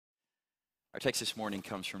Our text this morning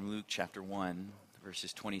comes from Luke chapter 1,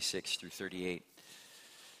 verses 26 through 38,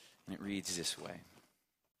 and it reads this way.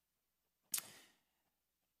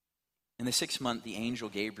 In the 6th month, the angel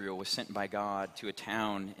Gabriel was sent by God to a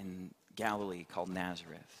town in Galilee called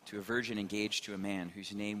Nazareth, to a virgin engaged to a man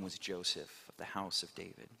whose name was Joseph of the house of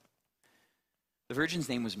David. The virgin's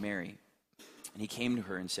name was Mary, and he came to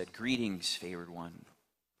her and said, "Greetings, favored one,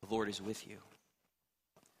 the Lord is with you."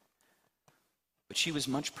 But she was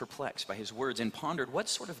much perplexed by his words and pondered what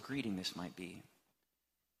sort of greeting this might be.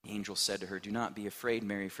 The angel said to her, "Do not be afraid,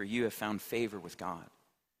 Mary, for you have found favor with God.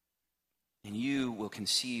 And you will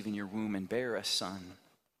conceive in your womb and bear a son,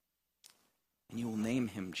 and you will name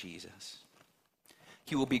him Jesus.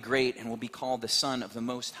 He will be great and will be called the Son of the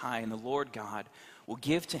Most High, and the Lord God will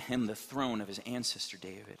give to him the throne of his ancestor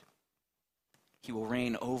David. He will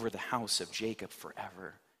reign over the house of Jacob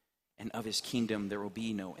forever, and of his kingdom there will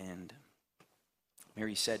be no end."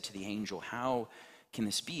 Mary said to the angel, "How can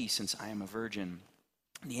this be, since I am a virgin?"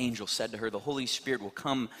 The angel said to her, "The Holy Spirit will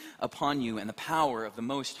come upon you, and the power of the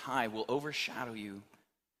Most High will overshadow you.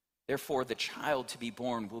 Therefore, the child to be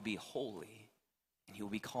born will be holy, and he will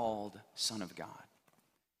be called Son of God.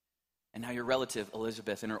 And now your relative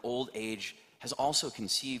Elizabeth, in her old age, has also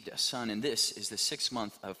conceived a son, and this is the 6th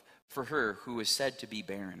month for her who is said to be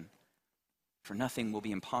barren. For nothing will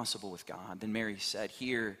be impossible with God." Then Mary said,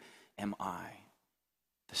 "Here am I,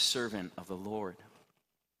 the servant of the Lord.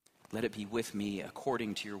 Let it be with me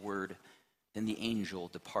according to your word." Then the angel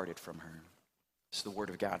departed from her. This is the word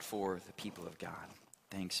of God for the people of God.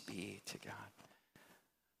 Thanks be to God.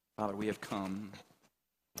 Father, we have come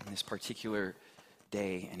in this particular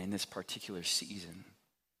day and in this particular season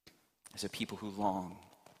as a people who long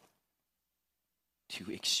to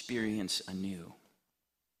experience anew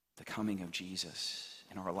the coming of Jesus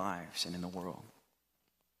in our lives and in the world.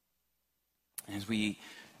 And as we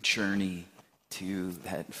journey to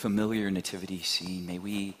that familiar nativity scene, may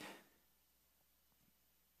we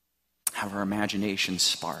have our imagination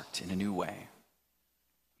sparked in a new way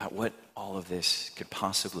about what all of this could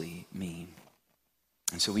possibly mean.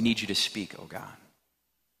 And so we need you to speak, oh God,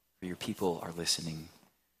 for your people are listening.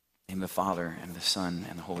 In the Father and the Son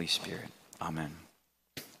and the Holy Spirit. Amen.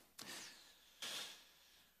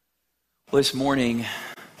 Well, this morning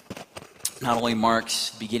not only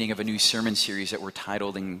marks the beginning of a new sermon series that we're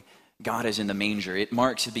titling God is in the Manger, it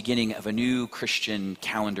marks the beginning of a new Christian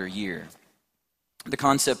calendar year. The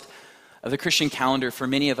concept of the Christian calendar for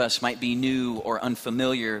many of us might be new or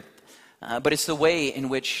unfamiliar, but it's the way in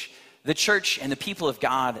which the church and the people of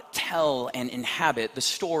God tell and inhabit the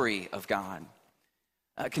story of God.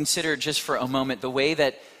 Consider just for a moment the way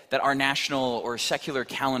that our national or secular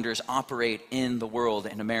calendars operate in the world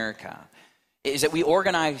in America. Is that we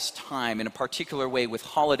organize time in a particular way with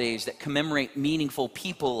holidays that commemorate meaningful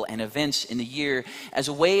people and events in the year as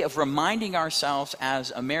a way of reminding ourselves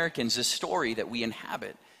as Americans the story that we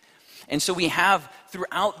inhabit. And so we have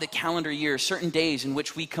throughout the calendar year certain days in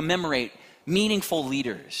which we commemorate meaningful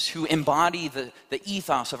leaders who embody the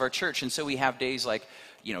ethos of our church. And so we have days like,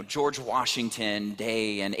 George Washington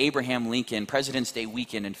Day and Abraham Lincoln President's Day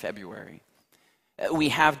weekend in February. We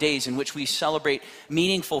have days in which we celebrate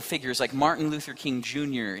meaningful figures like Martin Luther King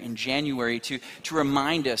Jr. in January to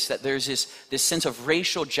remind us that there's this sense of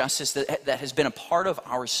racial justice that has been a part of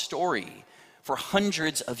our story for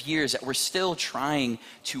hundreds of years that we're still trying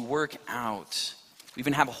to work out. We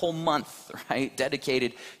even have a whole month, right,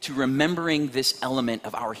 dedicated to remembering this element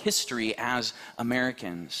of our history as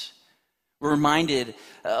Americans. We're reminded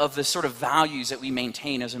of the sort of values that we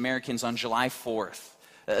maintain as Americans on July 4th.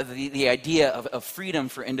 The idea of freedom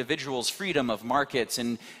for individuals, freedom of markets,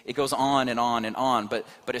 and it goes on and on and on. But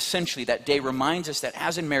essentially that day reminds us that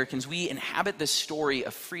as Americans, we inhabit this story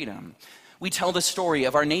of freedom. We tell the story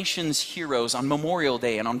of our nation's heroes on Memorial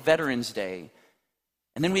Day and on Veterans Day.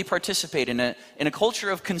 And then we participate in a culture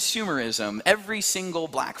of consumerism every single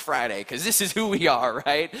Black Friday, because this is who we are,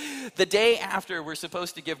 right? The day after we're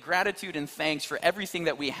supposed to give gratitude and thanks for everything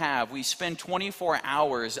that we have, we spend 24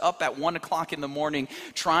 hours up at 1 o'clock in the morning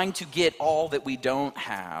trying to get all that we don't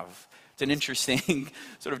have. It's an interesting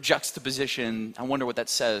sort of juxtaposition. I wonder what that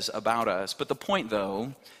says about us. But the point,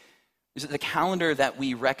 though, is that the calendar that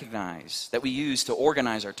we recognize, that we use to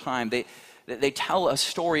organize our time, they tell a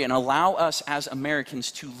story and allow us as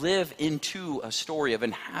Americans to live into a story of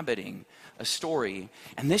inhabiting a story.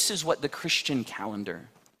 And this is what the Christian calendar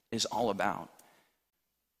is all about.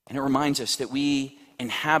 And it reminds us that we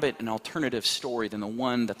inhabit an alternative story than the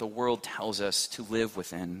one that the world tells us to live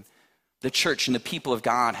within. The church and the people of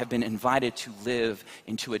God have been invited to live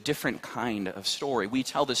into a different kind of story. We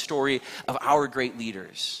tell the story of our great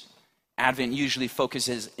leaders Advent usually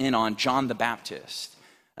focuses in on John the Baptist.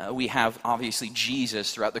 We have, obviously,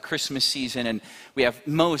 Jesus throughout the Christmas season, and we have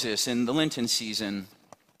Moses in the Lenten season.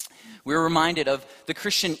 We're reminded of the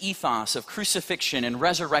Christian ethos of crucifixion and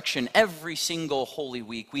resurrection every single Holy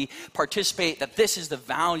Week. We participate that this is the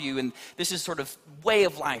value and this is sort of way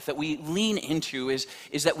of life that we lean into is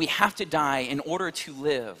that we have to die in order to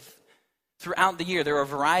live. Throughout the year, there are a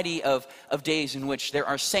variety of days in which there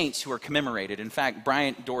are saints who are commemorated. In fact,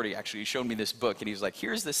 Brian Doherty actually showed me this book, and he was like,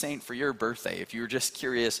 here's the saint for your birthday, if you were just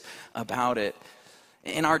curious about it.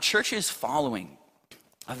 And our church's following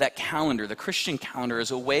of that calendar, the Christian calendar, is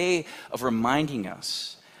a way of reminding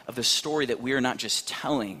us of the story that we are not just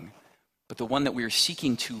telling, but the one that we are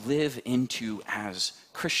seeking to live into as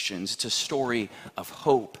Christians. It's a story of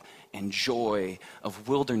hope and joy, of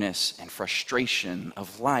wilderness and frustration,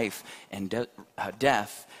 of life and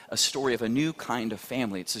death, a story of a new kind of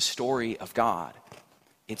family. It's a story of God.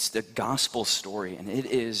 It's the gospel story, and it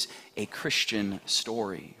is a Christian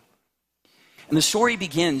story. And the story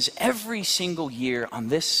begins every single year on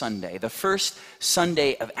this Sunday, the first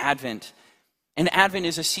Sunday of Advent. And Advent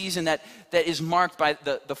is a season that is marked by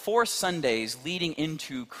the 4 Sundays leading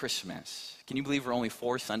into Christmas. Can you believe we're only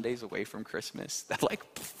 4 Sundays away from Christmas? That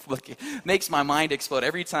makes my mind explode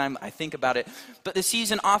every time I think about it. But the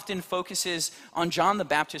season often focuses on John the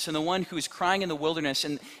Baptist and the one who is crying in the wilderness.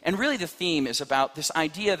 And really the theme is about this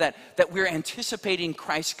idea that we're anticipating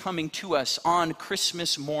Christ coming to us on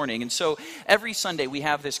Christmas morning. And so every Sunday we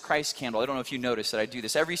have this Christ candle. I don't know if you noticed that I do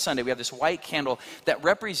this. Every Sunday we have this white candle that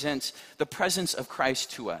represents the presence of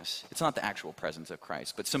Christ to us. It's not the actual presence of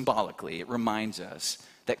Christ, but symbolically it reminds us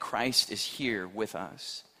that Christ is here with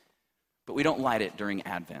us. But we don't light it during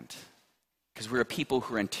Advent because we're a people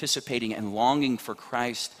who are anticipating and longing for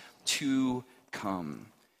Christ to come.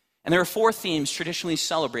 And there are 4 themes traditionally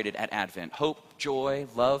celebrated at Advent: hope, joy,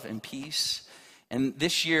 love, and peace. And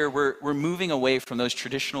this year we're moving away from those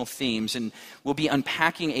traditional themes, and we'll be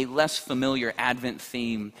unpacking a less familiar Advent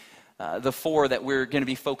theme. The 4 that we're going to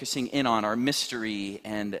be focusing in on are mystery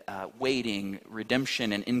and waiting,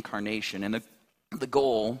 redemption, and incarnation. And the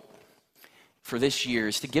goal for this year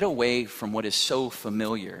is to get away from what is so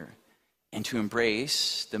familiar and to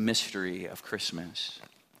embrace the mystery of Christmas.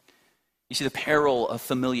 You see, the peril of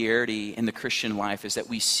familiarity in the Christian life is that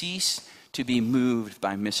we cease to be moved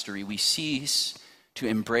by mystery. We cease to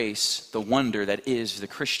embrace the wonder that is the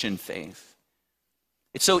Christian faith.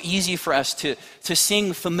 It's so easy for us to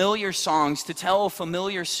sing familiar songs, to tell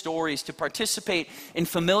familiar stories, to participate in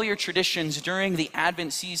familiar traditions during the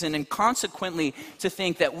Advent season, and consequently to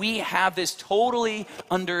think that we have this totally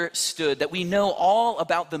understood, that we know all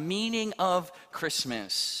about the meaning of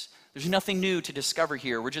Christmas. There's nothing new to discover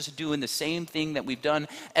here. We're just doing the same thing that we've done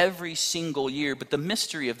every single year. But the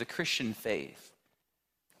mystery of the Christian faith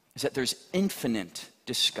is that there's infinite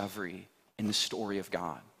discovery in the story of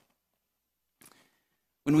God.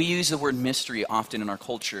 When we use the word mystery often in our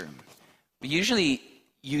culture, we usually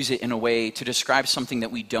use it in a way to describe something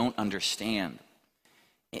that we don't understand.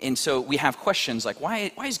 And so we have questions like,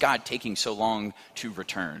 why is God taking so long to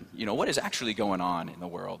return? You know, what is actually going on in the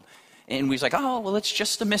world? And we're like, oh, well, it's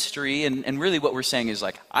just a mystery. And really what we're saying is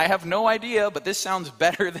like, I have no idea, but this sounds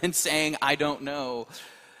better than saying I don't know.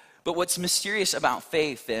 But what's mysterious about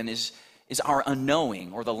faith then is our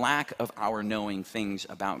unknowing, or the lack of our knowing things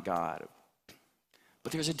about God.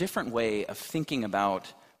 But there's a different way of thinking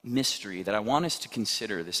about mystery that I want us to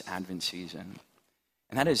consider this Advent season.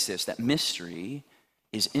 And that is this: that mystery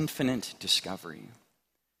is infinite discovery.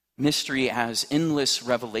 Mystery as endless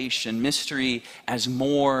revelation. Mystery as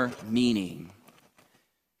more meaning.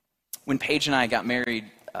 When Paige and I got married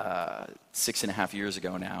 6.5 years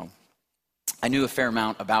ago now, I knew a fair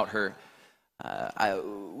amount about her.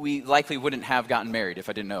 We likely wouldn't have gotten married if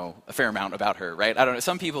I didn't know a fair amount about her, right? I don't know.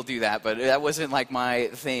 Some people do that, but that wasn't like my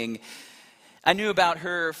thing. I knew about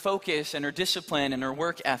her focus and her discipline and her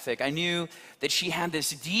work ethic. I knew that she had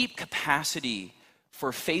this deep capacity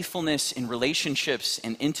for faithfulness in relationships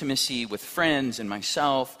and intimacy with friends and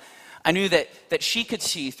myself. I knew that she could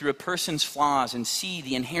see through a person's flaws and see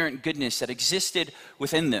the inherent goodness that existed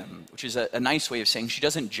within them, which is a nice way of saying she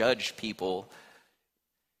doesn't judge people,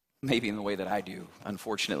 maybe in the way that I do,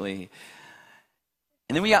 unfortunately.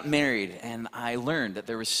 And then we got married, and I learned that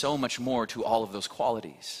there was so much more to all of those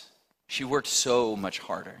qualities. She worked so much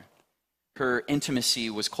harder. Her intimacy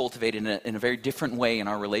was cultivated in a very different way in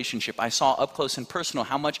our relationship. I saw up close and personal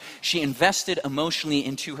how much she invested emotionally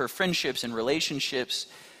into her friendships and relationships.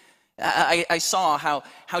 I saw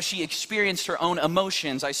how she experienced her own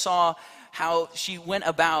emotions. I saw how she went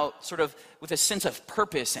about sort of with a sense of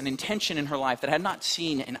purpose and intention in her life that I had not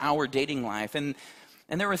seen in our dating life. And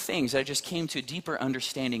And there were things that I just came to a deeper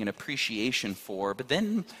understanding and appreciation for, but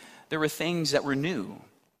then there were things that were new,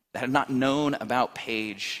 that I had not known about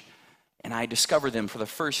Paige, and I discovered them for the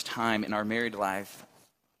first time in our married life.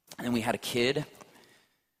 And then we had a kid.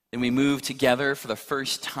 Then we moved together for the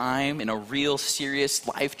first time in a real serious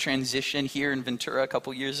life transition here in Ventura a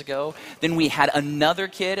couple years ago. Then we had another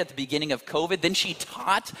kid at the beginning of COVID. Then she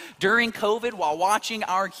taught during COVID while watching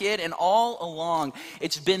our kid. And all along,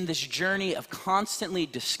 it's been this journey of constantly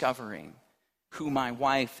discovering who my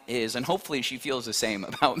wife is. And hopefully she feels the same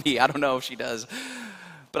about me. I don't know if she does.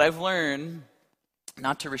 But I've learned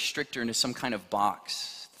not to restrict her into some kind of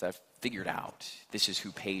box that I've figured out. This is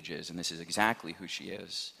who Paige is, and this is exactly who she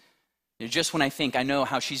is. Just when I think I know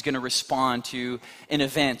how she's going to respond to an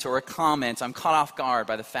event or a comment, I'm caught off guard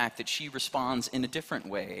by the fact that she responds in a different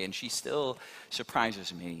way, and she still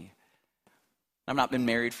surprises me. I've not been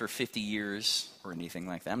married for 50 years or anything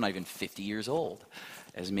like that. I'm not even 50 years old,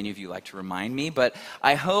 as many of you like to remind me. But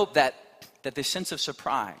I hope that this sense of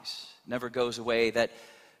surprise never goes away, that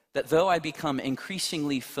though I become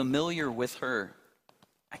increasingly familiar with her,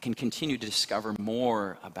 I can continue to discover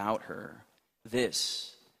more about her. This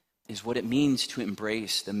is what it means to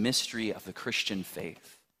embrace the mystery of the Christian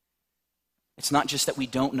faith. It's not just that we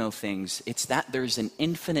don't know things, it's that there's an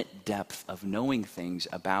infinite depth of knowing things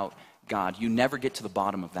about God. You never get to the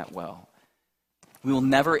bottom of that well. We will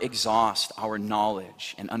never exhaust our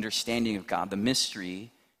knowledge and understanding of God. The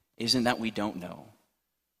mystery isn't that we don't know,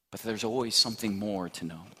 but there's always something more to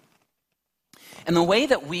know. And the way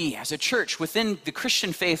that we, as a church within the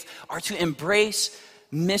Christian faith, are to embrace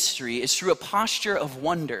mystery is through a posture of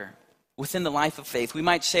wonder within the life of faith. We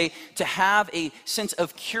might say to have a sense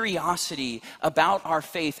of curiosity about our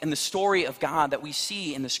faith and the story of God that we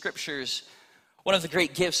see in the scriptures. One of the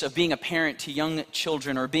great gifts of being a parent to young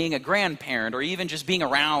children, or being a grandparent, or even just being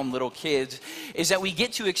around little kids, is that we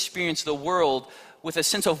get to experience the world with a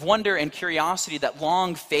sense of wonder and curiosity that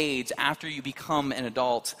long fades after you become an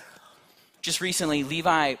adult. Just recently,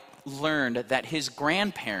 Levi learned that his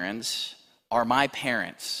grandparents are my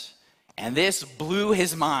parents. And this blew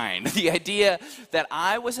his mind. The idea that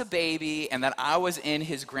I was a baby and that I was in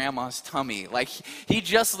his grandma's tummy. Like, he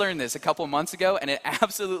just learned this a couple months ago, and it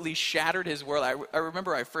absolutely shattered his world. I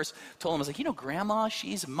remember I first told him, I was like, Grandma,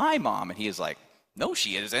 she's my mom. And he was like, no,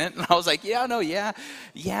 she isn't. And I was like,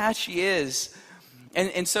 yeah, she is.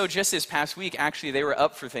 And so just this past week, actually, they were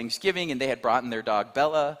up for Thanksgiving, and they had brought in their dog,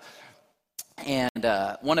 Bella. And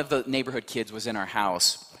one of the neighborhood kids was in our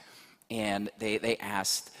house, and they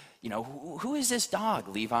asked, who is this dog,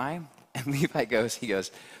 Levi? And Levi goes,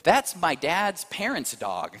 that's my dad's parents'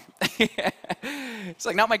 dog. It's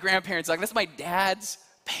like, not my grandparents' dog, that's my dad's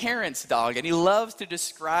parents' dog. And he loves to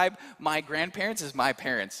describe my grandparents as my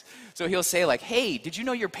parents. So he'll say like, hey, did you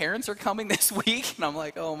know your parents are coming this week? And I'm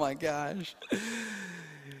like, oh my gosh.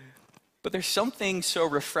 But there's something so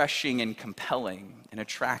refreshing and compelling and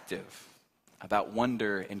attractive about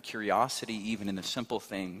wonder and curiosity, even in the simple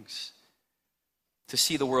things. To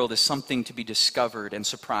see the world as something to be discovered and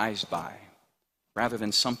surprised by, rather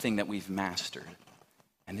than something that we've mastered.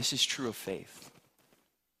 And this is true of faith.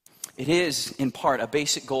 It is, in part, a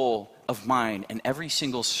basic goal of mine and every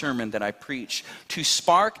single sermon that I preach, to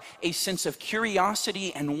spark a sense of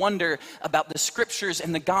curiosity and wonder about the scriptures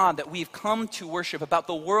and the God that we've come to worship, about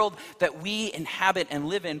the world that we inhabit and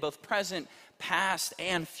live in, both present, past,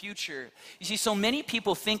 and future. You see, so many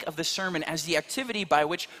people think of the sermon as the activity by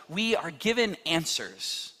which we are given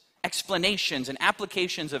answers, explanations, and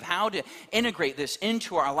applications of how to integrate this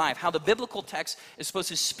into our life, how the biblical text is supposed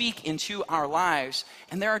to speak into our lives.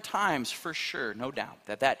 And there are times, for sure, no doubt,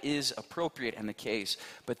 that is appropriate and the case.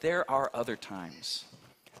 But there are other times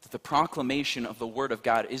that the proclamation of the Word of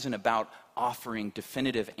God isn't about offering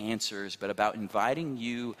definitive answers, but about inviting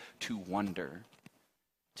you to wonder,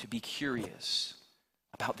 to be curious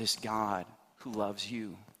about this God who loves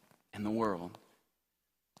you and the world,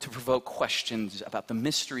 to provoke questions about the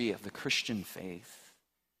mystery of the Christian faith.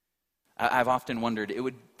 I've often wondered, it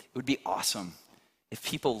would be awesome if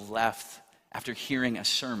people left after hearing a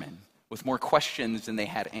sermon with more questions than they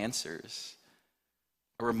had answers.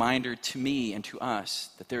 A reminder to me and to us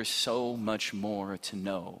that there's so much more to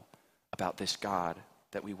know about this God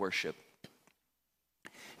that we worship.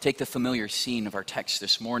 Take the familiar scene of our text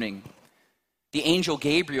this morning. The angel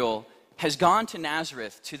Gabriel has gone to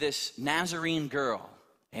Nazareth, to this Nazarene girl.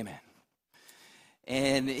 Amen.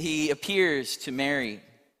 And he appears to Mary.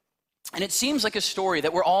 And it seems like a story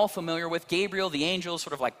that we're all familiar with. Gabriel, the angel,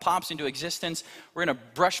 sort of like pops into existence. We're going to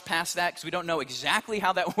brush past that because we don't know exactly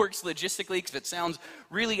how that works logistically, because it sounds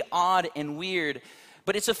really odd and weird.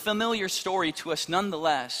 But it's a familiar story to us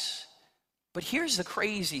nonetheless. But here's the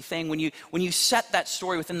crazy thing, when you set that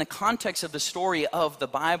story within the context of the story of the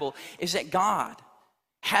Bible, is that God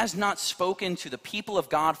has not spoken to the people of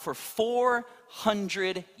God for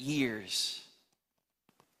 400 years.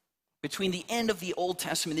 Between the end of the Old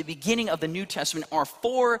Testament and the beginning of the New Testament are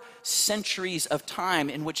 4 centuries of time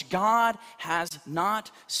in which God has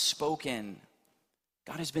not spoken.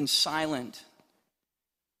 God has been silent.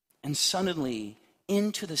 And suddenly,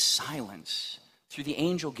 into the silence, through the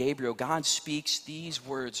angel Gabriel, God speaks these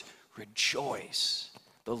words, "Rejoice,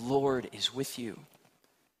 the Lord is with you."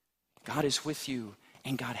 God is with you,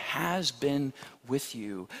 and God has been with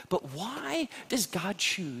you. But why does God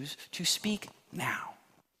choose to speak now?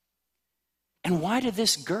 And why to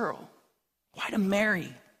this girl? Why to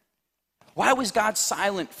Mary? Why was God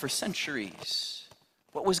silent for centuries?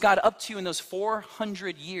 What was God up to in those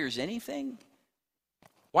 400 years? Anything?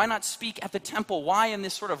 Why not speak at the temple? Why in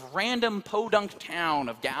this sort of random podunk town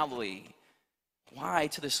of Galilee? Why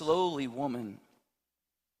to this lowly woman?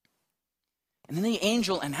 And then the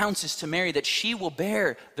angel announces to Mary that she will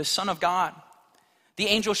bear the Son of God. The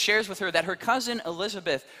angel shares with her that her cousin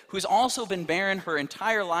Elizabeth, who has also been barren her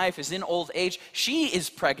entire life, is in old age. She is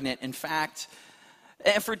pregnant, in fact.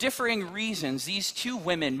 And for differing reasons, these two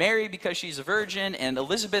women, Mary because she's a virgin and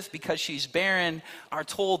Elizabeth because she's barren, are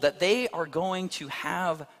told that they are going to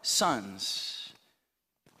have sons.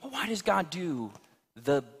 Well, why does God do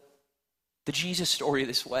the Jesus story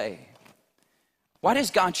this way? Why does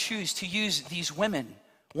God choose to use these women,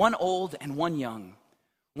 one old and one young?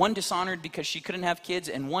 One dishonored because she couldn't have kids,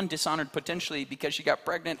 and one dishonored potentially because she got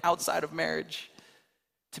pregnant outside of marriage,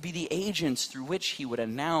 to be the agents through which he would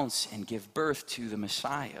announce and give birth to the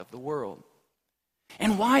Messiah of the world.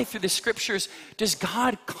 And why, through the scriptures, does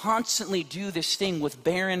God constantly do this thing with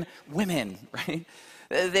barren women, right?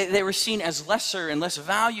 They were seen as lesser and less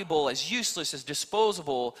valuable, as useless, as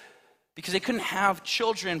disposable, because they couldn't have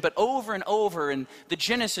children. But over and over in the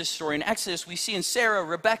Genesis story, in Exodus, we see in Sarah,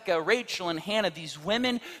 Rebecca, Rachel, and Hannah, these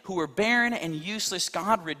women who were barren and useless,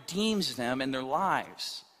 God redeems them in their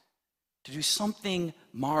lives to do something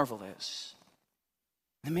marvelous.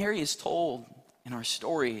 And Mary is told in our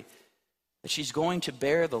story that she's going to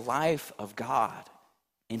bear the life of God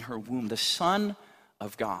in her womb, the Son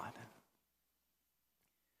of God.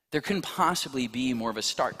 There couldn't possibly be more of a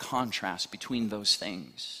stark contrast between those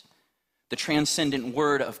things. The transcendent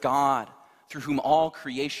Word of God, through whom all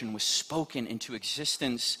creation was spoken into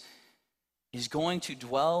existence, is going to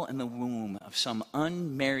dwell in the womb of some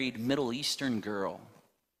unmarried Middle Eastern girl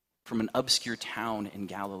from an obscure town in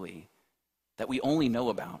Galilee that we only know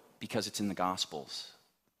about because it's in the Gospels.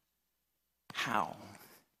 How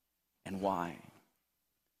and why?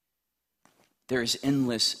 There is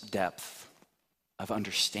endless depth of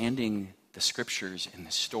understanding the scriptures in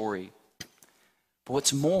this story. But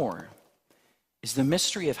what's more is the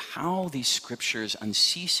mystery of how these scriptures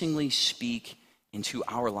unceasingly speak into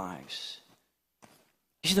our lives.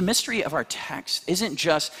 You see, the mystery of our text isn't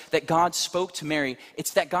just that God spoke to Mary,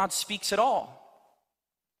 it's that God speaks at all.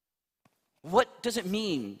 What does it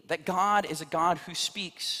mean that God is a God who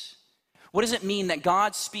speaks? What does it mean that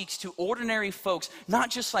God speaks to ordinary folks, not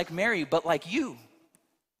just like Mary, but like you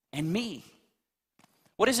and me?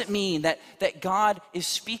 What does it mean that God is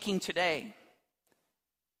speaking today?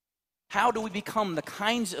 How do we become the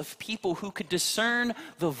kinds of people who could discern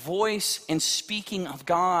the voice and speaking of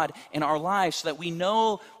God in our lives so that we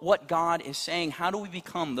know what God is saying? How do we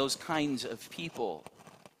become those kinds of people?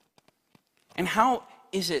 And how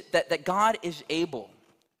is it that God is able,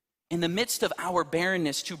 in the midst of our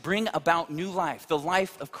barrenness, to bring about new life, the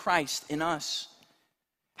life of Christ in us?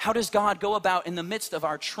 How does God go about in the midst of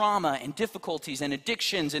our trauma and difficulties and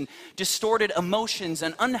addictions and distorted emotions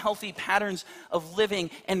and unhealthy patterns of living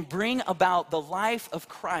and bring about the life of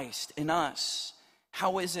Christ in us?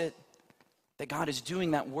 How is it that God is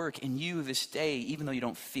doing that work in you this day, even though you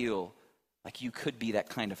don't feel like you could be that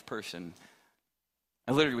kind of person?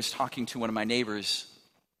 I literally was talking to one of my neighbors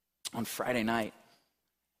on Friday night,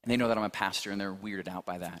 and they know that I'm a pastor, and they're weirded out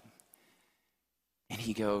by that. And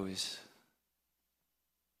he goes,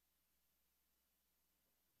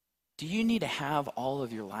 "Do you need to have all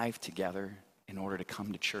of your life together in order to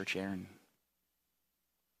come to church, Aaron?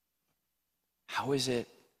 How is it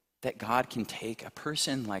that God can take a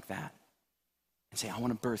person like that and say, I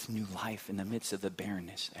want to birth new life in the midst of the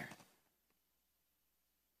barrenness there?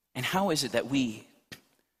 And how is it that we,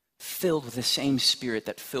 filled with the same Spirit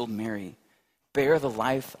that filled Mary, bear the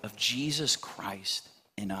life of Jesus Christ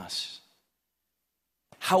in us?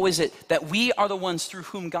 How is it that we are the ones through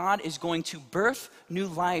whom God is going to birth new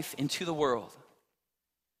life into the world?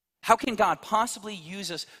 How can God possibly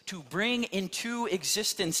use us to bring into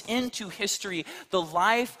existence, into history, the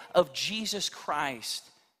life of Jesus Christ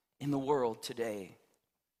in the world today?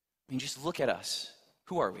 I mean, just look at us.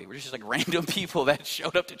 Who are we? We're just like random people that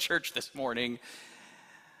showed up to church this morning.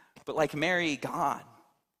 But like Mary, God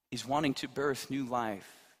is wanting to birth new life,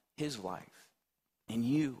 his life, in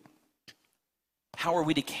you. How are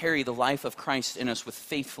we to carry the life of Christ in us with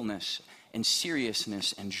faithfulness and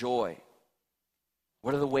seriousness and joy?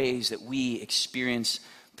 What are the ways that we experience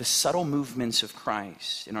the subtle movements of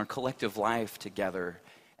Christ in our collective life together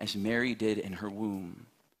as Mary did in her womb?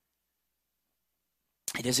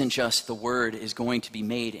 It isn't just the Word is going to be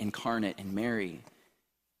made incarnate in Mary.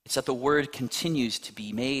 It's that the Word continues to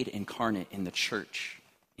be made incarnate in the church,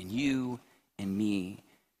 in you and me.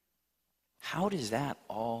 How does that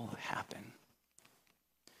all happen?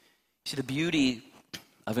 See, the beauty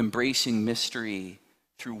of embracing mystery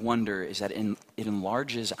through wonder is that it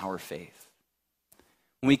enlarges our faith.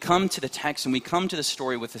 When we come to the text and we come to the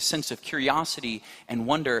story with a sense of curiosity and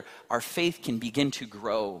wonder, our faith can begin to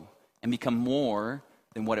grow and become more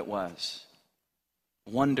than what it was.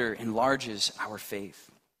 Wonder enlarges our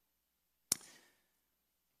faith.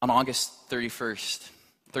 On August 31st,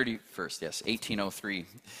 1803,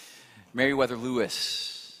 Meriwether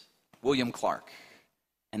Lewis, William Clark,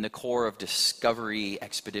 and the Corps of Discovery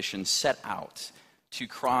Expedition set out to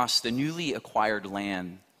cross the newly acquired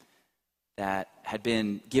land that had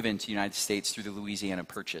been given to the United States through the Louisiana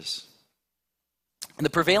Purchase. And the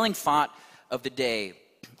prevailing thought of the day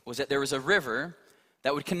was that there was a river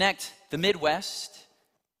that would connect the Midwest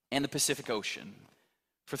and the Pacific Ocean.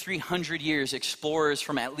 For 300 years, explorers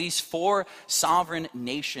from at least 4 sovereign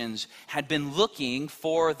nations had been looking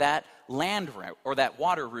for that land route or that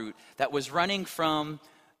water route that was running from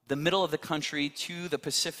the middle of the country to the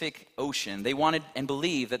Pacific Ocean. They wanted and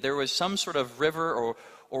believed that there was some sort of river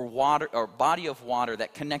or water or body of water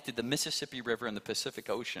that connected the Mississippi River and the Pacific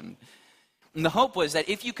Ocean. And the hope was that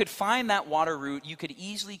if you could find that water route, you could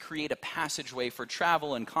easily create a passageway for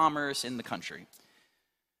travel and commerce in the country.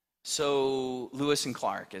 So Lewis and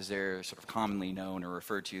Clark, as they're sort of commonly known or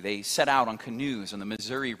referred to, they set out on canoes on the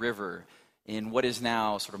Missouri River in what is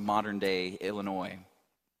now sort of modern-day Illinois.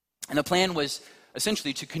 And the plan was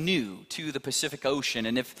essentially to canoe to the Pacific Ocean,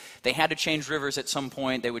 and if they had to change rivers at some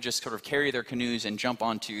point, they would just sort of carry their canoes and jump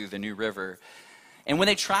onto the new river. And when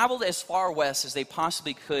they traveled as far west as they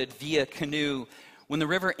possibly could via canoe, when the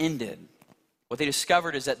river ended, what they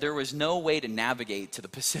discovered is that there was no way to navigate to the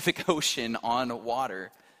Pacific Ocean on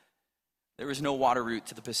water. There was no water route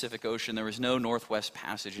to the Pacific Ocean. There was no Northwest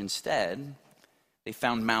Passage. Instead, they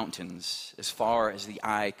found mountains as far as the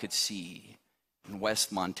eye could see in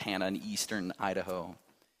West Montana and eastern Idaho.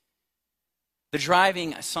 The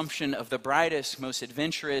driving assumption of the brightest, most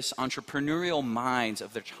adventurous, entrepreneurial minds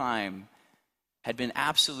of their time had been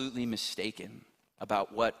absolutely mistaken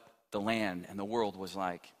about what the land and the world was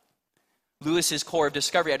like. Lewis's Corps of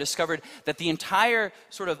Discovery had discovered that the entire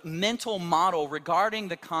sort of mental model regarding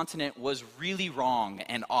the continent was really wrong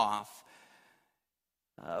and off.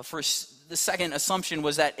 The second assumption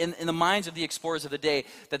was that in the minds of the explorers of the day,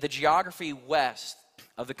 that the geography west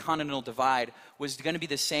of the continental divide was going to be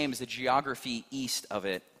the same as the geography east of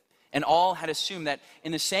it. And all had assumed that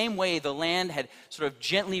in the same way the land had sort of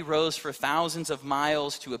gently rose for thousands of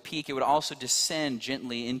miles to a peak, it would also descend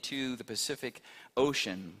gently into the Pacific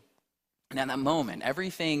Ocean. And at that moment,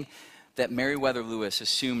 everything that Meriwether Lewis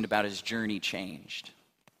assumed about his journey changed.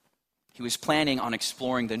 He was planning on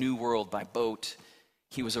exploring the New World by boat.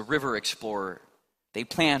 He was a river explorer. They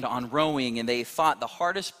planned on rowing, and they thought the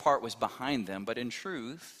hardest part was behind them. But in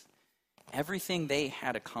truth, everything they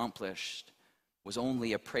had accomplished was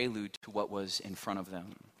only a prelude to what was in front of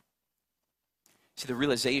them. See, the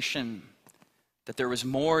realization that there was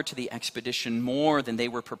more to the expedition, more than they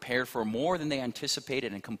were prepared for, more than they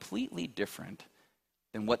anticipated, and completely different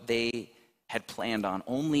than what they had planned on,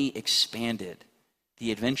 only expanded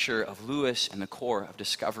the adventure of Lewis and the Corps of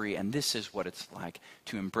Discovery. And this is what it's like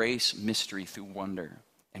to embrace mystery through wonder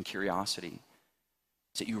and curiosity.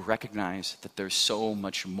 It's that you recognize that there's so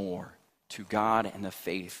much more to God and the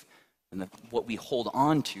faith than what we hold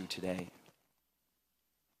on to today.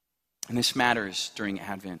 And this matters during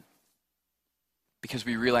Advent, because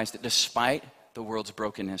we realize that despite the world's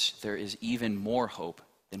brokenness, there is even more hope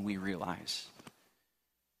than we realize.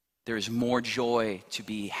 There is more joy to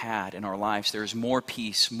be had in our lives. There is more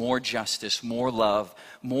peace, more justice, more love,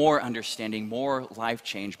 more understanding, more life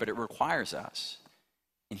change. But it requires us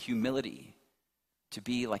in humility to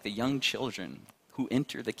be like the young children who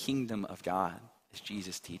enter the kingdom of God, as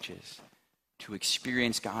Jesus teaches, to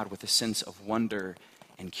experience God with a sense of wonder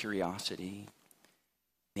and curiosity.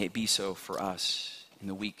 May it be so for us in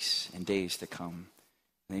the weeks and days to come.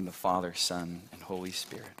 In the name of the Father, Son, and Holy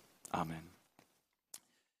Spirit. Amen.